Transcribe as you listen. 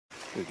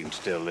We can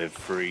still live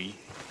free.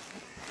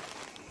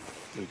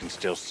 We can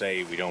still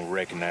say we don't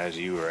recognize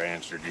you or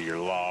answer to your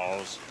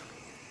laws.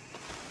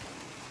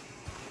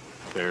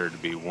 Better to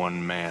be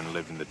one man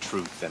living the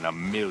truth than a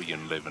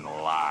million living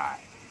a lie.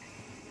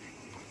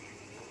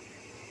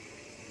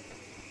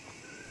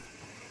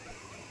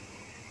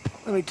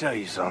 Let me tell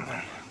you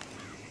something.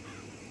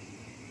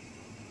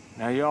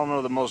 Now, you all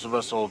know that most of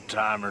us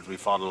old-timers, we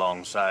fought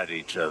alongside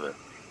each other.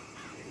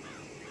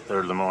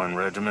 3rd Lemoyne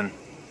Regiment.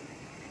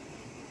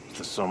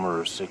 The summer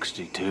of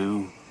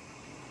 '62.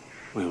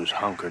 We was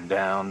hunkered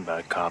down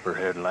by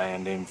Copperhead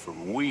Landing for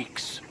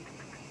weeks.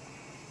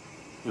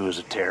 It was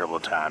a terrible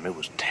time. It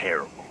was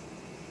terrible.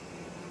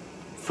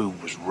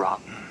 Food was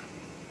rotten.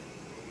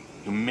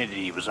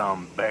 Humidity was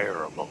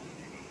unbearable.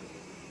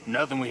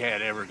 Nothing we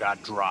had ever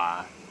got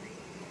dry.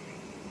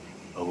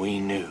 But we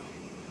knew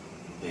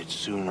that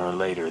sooner or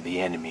later the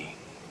enemy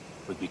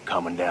would be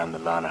coming down the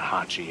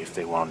Lanahachi if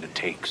they wanted to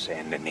take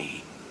Saint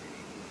Denis.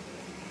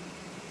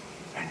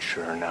 And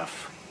sure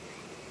enough,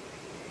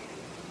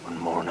 one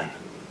morning,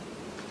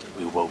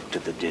 we woke to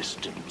the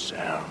distant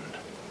sound,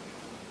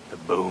 the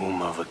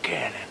boom of a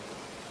cannon.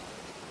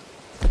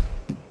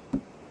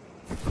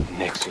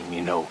 Next thing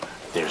you know,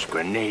 there's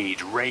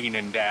grenades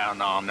raining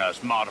down on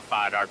us,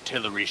 modified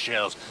artillery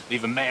shells,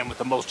 leave a man with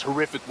the most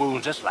horrific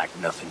wounds that's like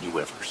nothing you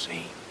ever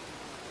seen.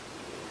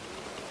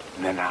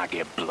 And then I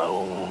get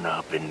blown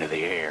up into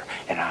the air,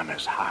 and I'm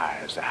as high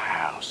as a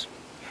house.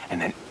 And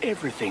then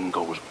everything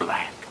goes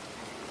black.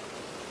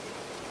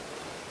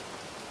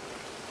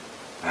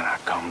 And I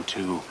come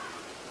to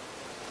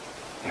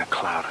in a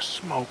cloud of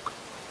smoke.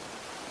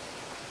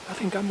 I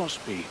think I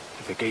must be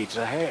at the gates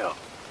of hell.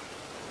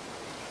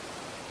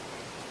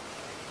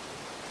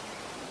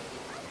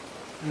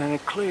 And then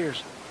it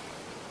clears.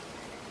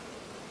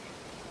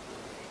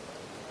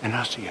 And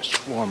I see a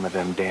swarm of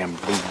them damn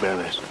blue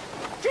bellies.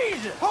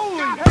 Jesus!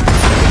 Holy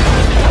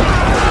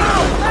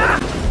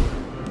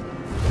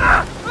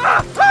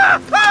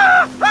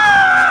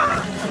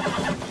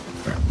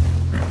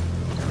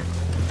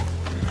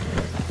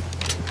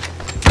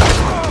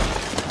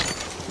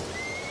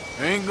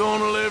Ain't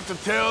gonna live to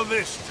tell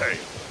this tale.